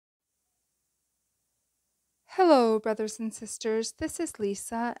Hello, brothers and sisters. This is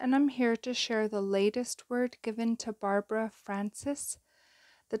Lisa, and I'm here to share the latest word given to Barbara Francis.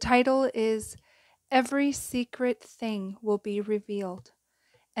 The title is Every Secret Thing Will Be Revealed,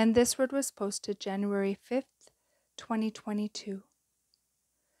 and this word was posted January 5th, 2022.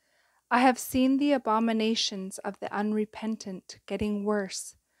 I have seen the abominations of the unrepentant getting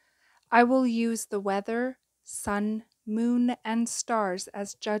worse. I will use the weather, sun, moon, and stars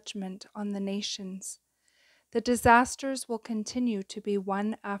as judgment on the nations. The disasters will continue to be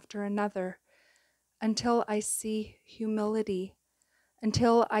one after another until I see humility,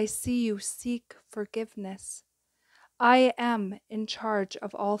 until I see you seek forgiveness. I am in charge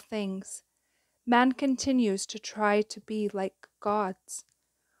of all things. Man continues to try to be like gods.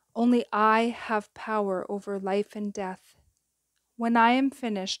 Only I have power over life and death. When I am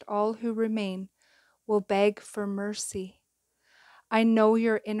finished, all who remain will beg for mercy. I know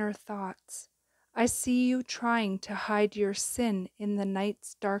your inner thoughts. I see you trying to hide your sin in the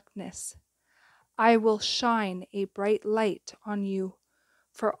night's darkness. I will shine a bright light on you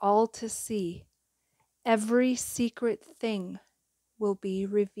for all to see. Every secret thing will be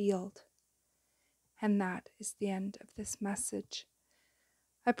revealed. And that is the end of this message.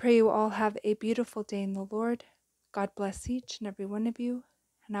 I pray you all have a beautiful day in the Lord. God bless each and every one of you,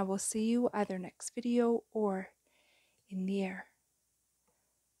 and I will see you either next video or in the air.